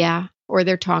 Well, yeah. Or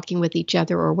they're talking with each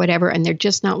other or whatever, and they're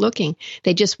just not looking.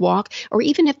 They just walk. Or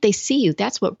even if they see you,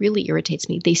 that's what really irritates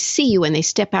me. They see you and they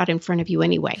step out in front of you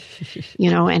anyway,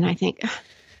 and I think,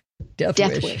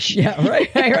 Death wish. Yeah,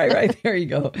 right. There you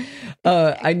go.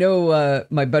 I know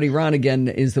my buddy Ron, again,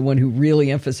 is the one who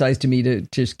really emphasized to me to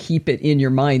just keep it in your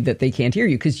mind that they can't hear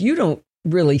you because you don't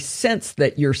really sense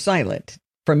that you're silent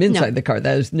from inside the car.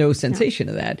 There's no sensation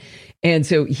of that. And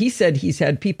so he said he's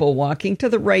had people walking to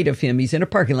the right of him. He's in a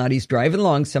parking lot. He's driving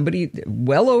along, somebody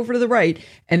well over to the right,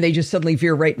 and they just suddenly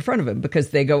veer right in front of him because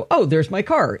they go, oh, there's my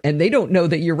car. And they don't know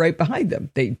that you're right behind them.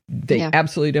 They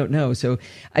absolutely don't know. So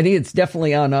I think it's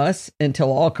definitely on us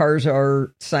until all cars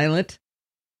are silent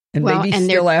and maybe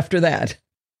still after that.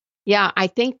 Yeah, I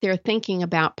think they're thinking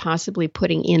about possibly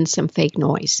putting in some fake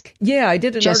noise. Yeah, I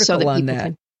did an article on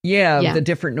that. Yeah, the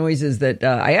different noises that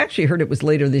I actually heard it was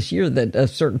later this year that a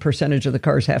certain percentage of the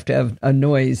cars have to have a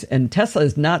noise. And Tesla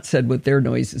has not said what their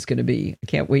noise is going to be. I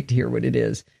can't wait to hear what it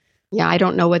is. Yeah, I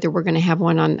don't know whether we're going to have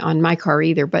one on my car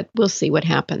either, but we'll see what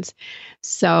happens.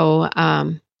 So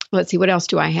let's see, what else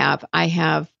do I have? I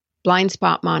have blind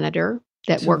spot monitor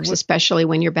that works especially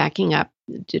when you're backing up.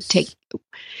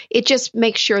 It just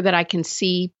makes sure that I can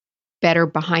see better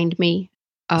behind me.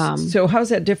 So how's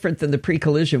that different than the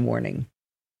pre-collision warning?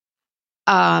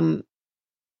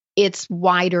 It's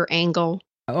wider angle,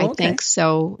 I think.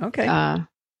 So,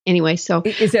 anyway, so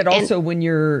is that also when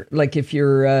you're like, if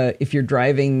you're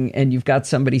driving and you've got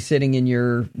somebody sitting in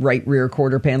your right rear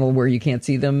quarter panel where you can't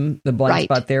see them, the blind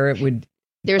spot there, it would.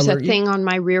 There's a thing on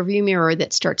my rear view mirror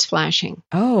that starts flashing.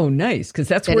 Oh, nice. Cause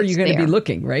that's where you're going to be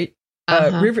looking, right?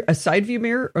 A side view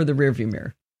mirror or the rear view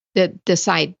mirror? The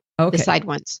side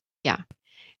ones. Yeah.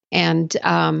 And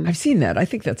I've seen that. I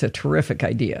think that's a terrific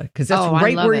idea because that's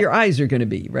right where your eyes are going to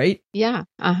be, right? Yeah.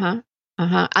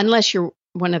 Unless you're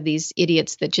one of these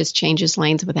idiots that just changes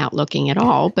lanes without looking at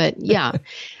all. But yeah,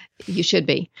 you should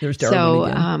be. There's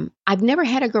Darwin again. I've never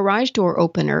had a garage door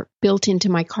opener built into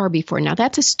my car before. Now,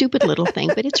 that's a stupid little thing,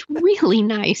 but it's really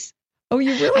nice. Oh,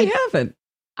 you really haven't?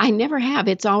 I never have.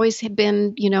 It's always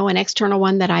been, an external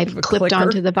one that I've clipped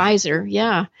onto the visor.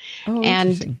 Yeah. Oh,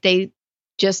 and they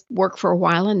just work for a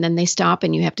while and then they stop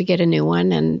and you have to get a new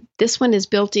one. And this one is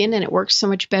built in and it works so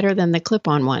much better than the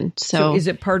clip-on one. So is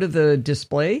it part of the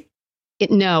display?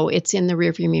 No, it's in the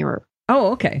rearview mirror.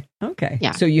 Oh, okay. Okay.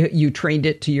 Yeah. So you trained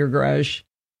it to your garage?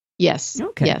 Yes.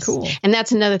 Okay, yes. Cool. And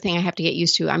that's another thing I have to get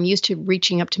used to. I'm used to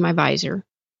reaching up to my visor.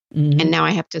 Mhm. And now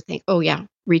I have to think, oh yeah,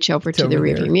 reach over to the over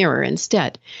rearview there. mirror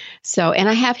instead. So, and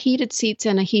I have heated seats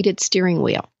and a heated steering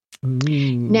wheel. Ooh,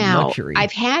 Now, luxury.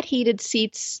 I've had heated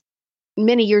seats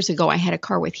many years ago. I had a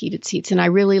car with heated seats and I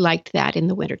really liked that in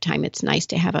the wintertime. It's nice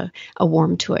to have a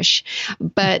warm tush.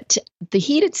 But the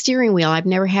heated steering wheel I've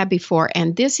never had before.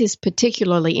 And this is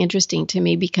particularly interesting to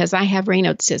me because I have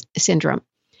Raynaud's syndrome,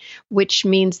 which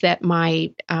means that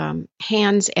my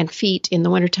hands and feet in the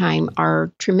wintertime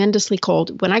are tremendously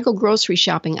cold. When I go grocery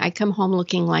shopping, I come home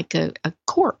looking like a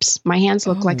corpse. My hands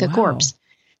look like a corpse.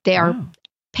 They are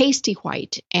pasty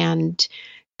white and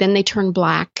then they turn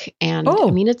black. And I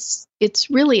mean, it's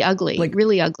really ugly, Like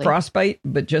really ugly. Frostbite,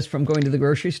 but just from going to the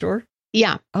grocery store?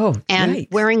 Yeah. Oh, And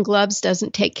yikes. wearing gloves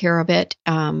doesn't take care of it.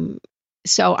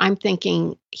 So I'm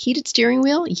thinking heated steering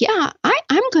wheel. Yeah,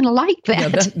 I'm going to like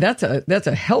that. Yeah, that's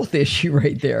a health issue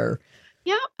right there.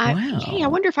 Yeah. Wow. Hey, I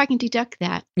wonder if I can deduct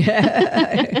that.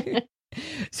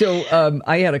 So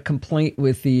I had a complaint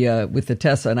with the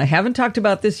Tesla, and I haven't talked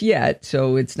about this yet,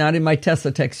 so it's not in my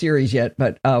Tesla Tech series yet.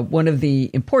 But one of the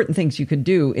important things you can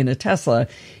do in a Tesla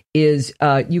is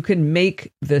you can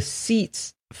make the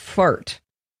seats fart.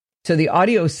 So the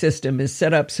audio system is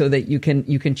set up so that you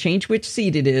can change which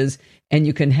seat it is, and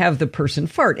you can have the person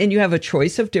fart, and you have a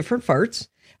choice of different farts.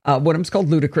 One of them's called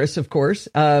Ludicrous, of course.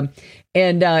 And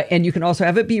you can also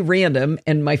have it be random.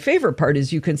 And my favorite part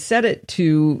is you can set it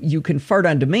to, you can fart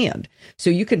on demand. So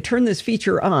you can turn this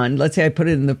feature on. Let's say I put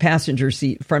it in the passenger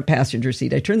seat, front passenger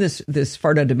seat. I turn this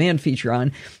fart on demand feature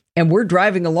on and we're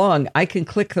driving along. I can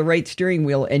click the right steering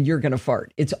wheel and you're going to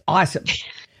fart. It's awesome.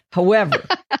 However,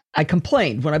 I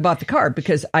complained when I bought the car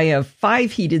because I have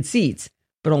 5 heated seats,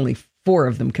 but only 4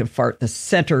 of them can fart. The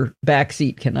center back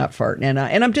seat cannot fart. And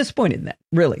I'm disappointed in that,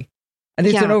 really. I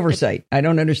think it's an oversight. I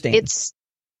don't understand.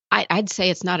 I'd say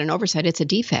it's not an oversight. It's a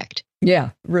defect.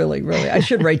 Yeah, really, really. I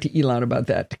should write to Elon about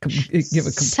that, to give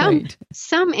a complaint.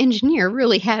 Some engineer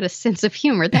really had a sense of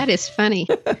humor. That is funny.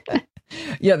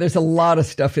 Yeah, there's a lot of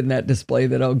stuff in that display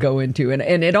that I'll go into. And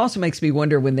it also makes me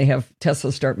wonder when they have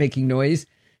Tesla start making noise,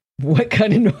 what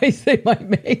kind of noise they might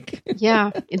make. Yeah.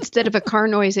 Instead of a car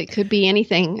noise, it could be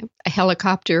anything, a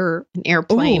helicopter, an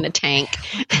airplane, a tank.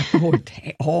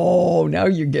 Now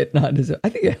you're getting on. I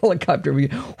think a helicopter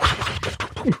would be,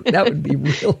 that would be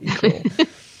really cool.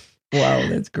 Wow,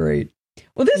 that's great.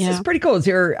 Well, this is pretty cool. Is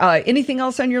there anything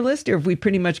else on your list, or have we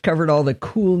pretty much covered all the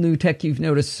cool new tech you've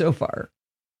noticed so far?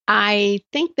 I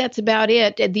think that's about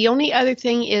it. The only other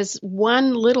thing is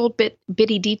one little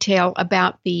bitty detail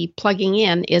about the plugging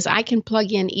in is I can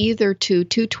plug in either to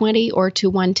 220 or to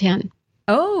 110.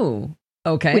 Oh,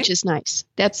 okay. Which is nice.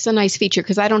 That's a nice feature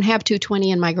because I don't have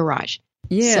 220 in my garage.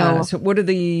 Yeah. So what are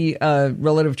the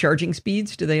relative charging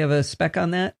speeds? Do they have a spec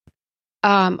on that?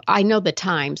 I know the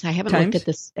times. I haven't looked at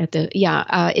this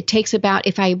it takes about,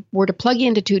 if I were to plug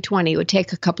into 220, it would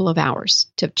take a couple of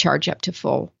hours to charge up to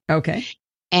full. Okay.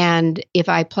 And if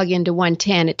I plug into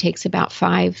 110, it takes about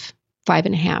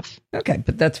 5.5. Okay,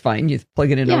 but that's fine. You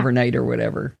plug it in overnight or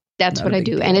whatever. That's what I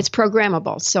do. Deal. And it's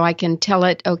programmable. So I can tell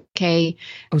it, okay.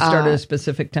 Start at a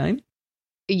specific time?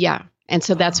 Yeah. And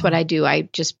so that's what I do. I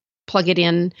just plug it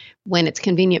in when it's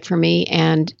convenient for me,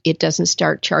 and it doesn't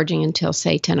start charging until,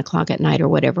 say, 10 o'clock at night or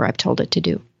whatever I've told it to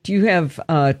do. Do you have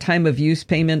time of use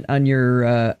payment on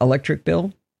your electric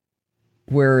bill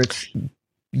where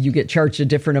you get charged a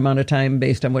different amount of time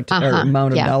based on what or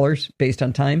amount of dollars based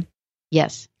on time?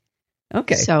 Yes.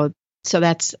 Okay. So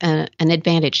that's an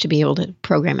advantage to be able to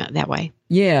program it that way.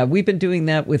 Yeah, we've been doing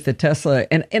that with the Tesla.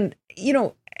 And you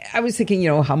know, I was thinking,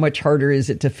 how much harder is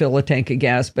it to fill a tank of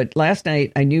gas? But last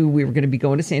night I knew we were going to be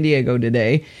going to San Diego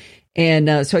today.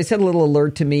 And so I set a little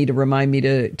alert to me to remind me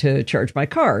to charge my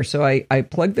car. So I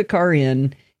plugged the car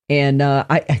in. And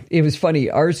it was funny.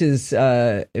 Ours is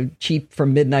cheap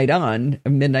from midnight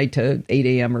to 8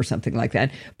 a.m. or something like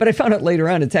that. But I found out later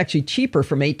on it's actually cheaper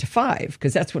from 8 to 5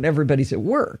 because that's when everybody's at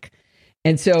work.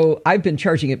 And so I've been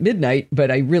charging at midnight,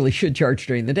 but I really should charge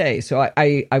during the day. So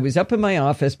I was up in my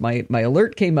office. My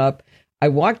alert came up. I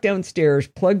walked downstairs,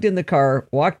 plugged in the car,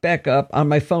 walked back up. On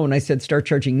my phone, I said, start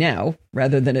charging now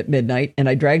rather than at midnight. And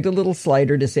I dragged a little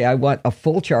slider to say I want a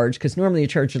full charge because normally you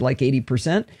charge at like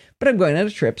 80%. but I'm going on a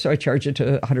trip, so I charge it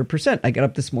to 100%. I got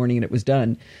up this morning and it was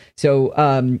done. So,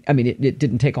 I mean, it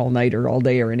didn't take all night or all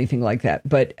day or anything like that,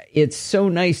 but it's so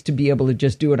nice to be able to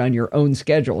just do it on your own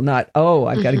schedule. Not, oh,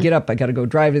 I've got to get up, I got to go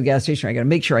drive to the gas station, I got to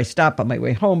make sure I stop on my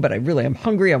way home, but I really am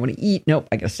hungry, I want to eat. Nope,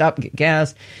 I got to stop and get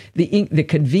gas. The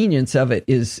convenience of it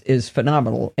is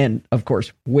phenomenal, and of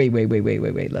course, way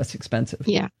less expensive.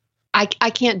 Yeah, I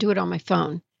can't do it on my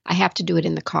phone. I have to do it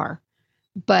in the car.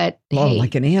 But hey,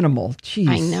 like an animal. Jeez,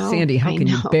 I know, Sandy, how can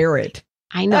you bear it?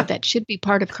 I know that should be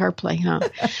part of CarPlay, huh?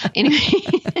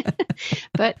 Anyway,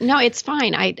 but no, it's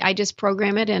fine. I just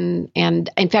program it, and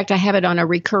in fact, I have it on a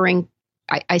recurring.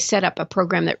 I set up a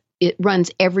program that it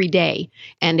runs every day,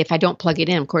 and if I don't plug it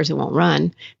in, of course, it won't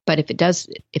run. But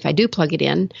if I do plug it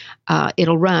in,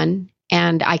 it'll run,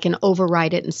 and I can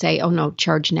override it and say, "Oh no,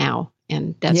 charge now,"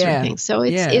 and that sort of thing. So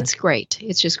it's great.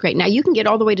 It's just great. Now you can get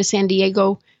all the way to San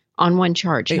Diego on one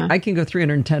charge. Huh? I can go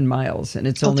 310 miles, and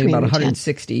it's only about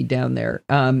 160 down there.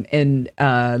 And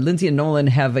Lindsay and Nolan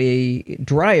have a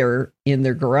dryer in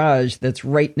their garage that's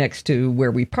right next to where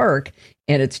we park,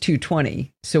 and it's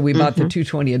 220. So we bought the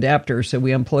 220 adapter, so we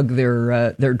unplug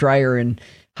their dryer and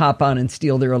hop on and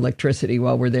steal their electricity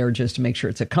while we're there, just to make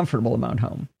sure it's a comfortable amount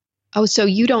home. Oh, so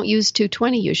you don't use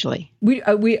 220 usually? We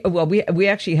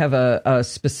actually have a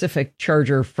specific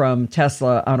charger from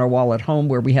Tesla on our wall at home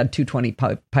where we had 220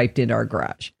 piped into our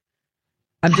garage.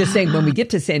 I'm just saying, when we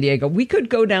get to San Diego, we could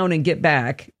go down and get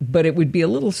back, but it would be a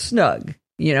little snug,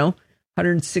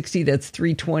 160, that's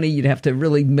 320. You'd have to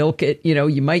really milk it.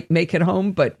 You might make it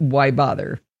home, but why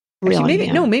bother? Actually,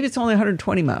 maybe it's only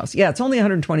 120 miles. Yeah, it's only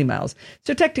 120 miles.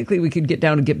 So technically we could get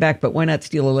down and get back, but why not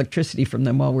steal electricity from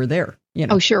them while we're there?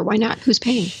 Oh, sure. Why not? Who's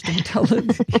paying? Don't tell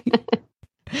Lindsay.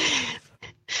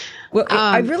 Well,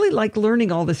 I really like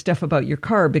learning all this stuff about your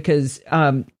car because,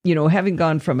 having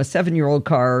gone from a 7-year-old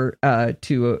car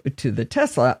to the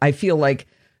Tesla, I feel like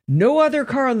no other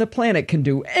car on the planet can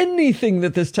do anything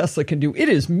that this Tesla can do. It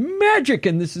is magic,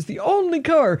 and this is the only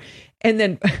car. And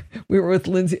then we were with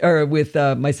with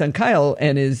my son Kyle,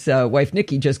 and his wife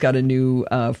Nikki just got a new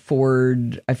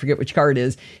Ford. I forget which car it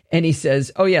is. And he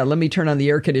says, "Oh yeah, let me turn on the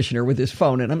air conditioner with his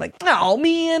phone." And I'm like, "Oh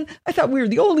man, I thought we were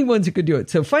the only ones who could do it."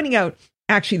 So finding out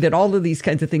actually that all of these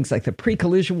kinds of things, like the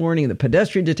pre-collision warning, the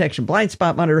pedestrian detection, blind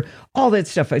spot monitor, all that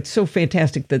stuff, it's so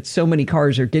fantastic that so many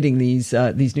cars are getting these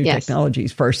new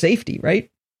technologies for our safety,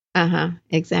 right?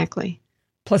 Exactly.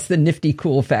 Plus the nifty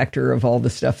cool factor of all the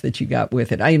stuff that you got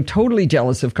with it. I am totally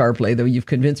jealous of CarPlay, though. You've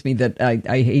convinced me that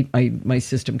I hate my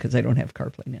system because I don't have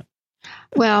CarPlay now.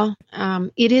 Well,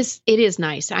 it is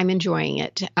nice. I'm enjoying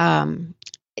it. I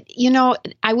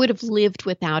would have lived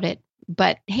without it,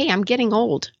 but hey, I'm getting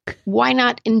old. Why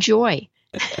not enjoy?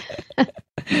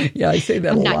 Yeah, I say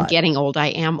that I'm a lot. not getting old. I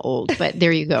am old, but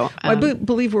there you go. I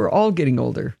believe we're all getting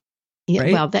older. Yeah,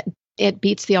 right? Well, it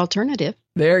beats the alternative.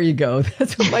 There you go.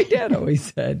 That's what my dad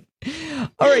always said.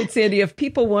 All right, Sandy, if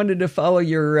people wanted to follow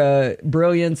your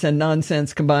brilliance and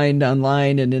nonsense combined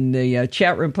online and in the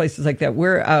chat room, places like that,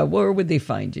 where would they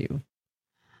find you?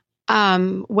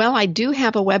 Well, I do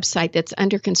have a website that's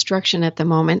under construction at the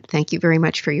moment. Thank you very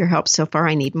much for your help so far.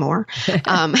 I need more.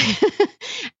 And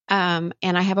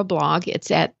I have a blog.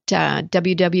 It's at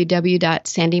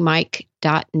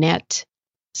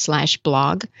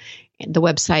www.sandymike.net/blog. The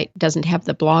website doesn't have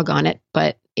the blog on it,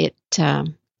 but it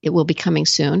will be coming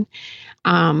soon.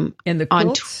 And the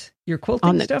quilts, your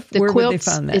quilting stuff, the where quilts, would they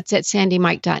find that? It's at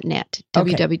sandymike.net,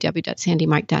 okay.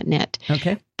 www.sandymike.net.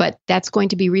 Okay. But that's going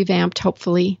to be revamped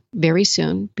hopefully very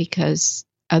soon because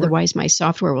otherwise my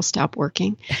software will stop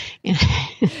working.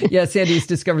 Yeah, Sandy's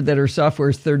discovered that her software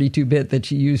is 32-bit that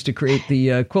she used to create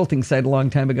the quilting site a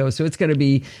long time ago. So it's going to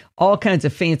be all kinds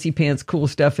of fancy pants, cool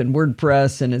stuff in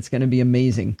WordPress, and it's going to be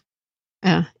amazing.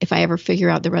 If I ever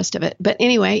figure out the rest of it. But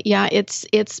anyway, yeah,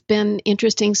 it's been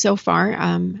interesting so far.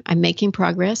 I'm making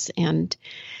progress, and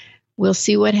we'll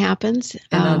see what happens.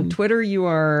 And on Twitter, you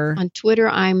are? On Twitter,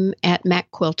 I'm at Mac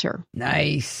Quilter.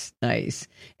 Nice.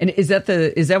 And is that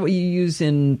what you use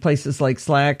in places like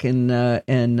Slack and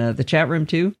the chat room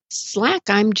too? Slack,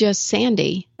 I'm just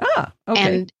Sandy.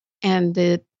 Okay. And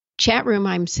the chat room,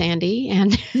 I'm Sandy,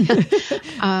 and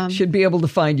should be able to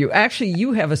find you. Actually,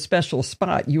 you have a special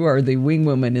spot. You are the wing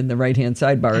woman in the right-hand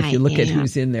sidebar if you look at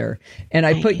who's in there. And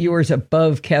I put yours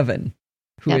above Kevin,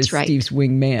 who is right. Steve's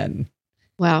wingman.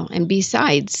 Well, and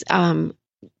besides,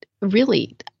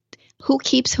 really, who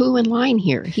keeps who in line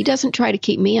here? He doesn't try to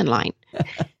keep me in line.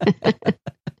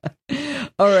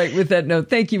 All right. With that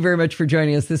note, thank you very much for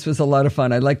joining us. This was a lot of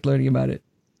fun. I liked learning about it.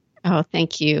 Oh,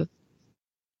 thank you.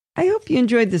 I hope you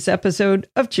enjoyed this episode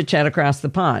of Chit Chat Across the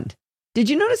Pond. Did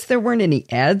you notice there weren't any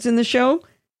ads in the show?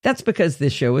 That's because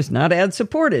this show is not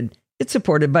ad-supported. It's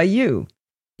supported by you.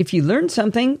 If you learned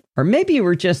something, or maybe you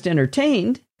were just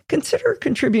entertained, consider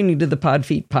contributing to the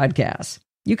Podfeet podcast.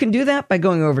 You can do that by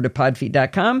going over to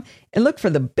podfeet.com and look for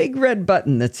the big red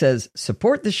button that says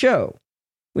Support the Show.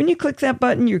 When you click that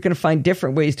button, you're going to find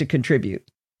different ways to contribute.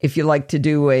 If you like to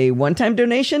do a one-time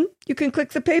donation, you can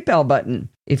click the PayPal button.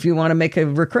 If you want to make a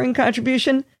recurring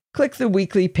contribution, click the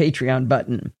weekly Patreon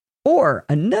button. Or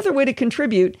another way to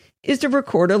contribute is to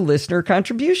record a listener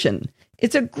contribution.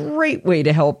 It's a great way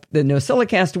to help the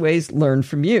NosillaCastaways learn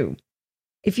from you.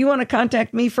 If you want to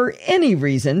contact me for any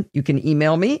reason, you can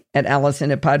email me at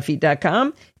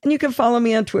allison@podfeet.com, and you can follow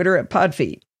me on Twitter at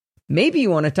Podfeet. Maybe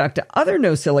you want to talk to other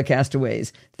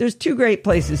NosillaCastaways. There's 2 great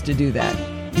places to do that.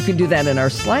 You can do that in our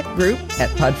Slack group at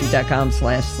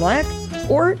podfeet.com/Slack,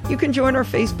 or you can join our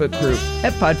Facebook group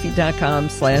at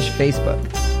podfeet.com/Facebook.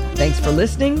 Thanks for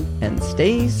listening, and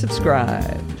stay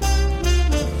subscribed.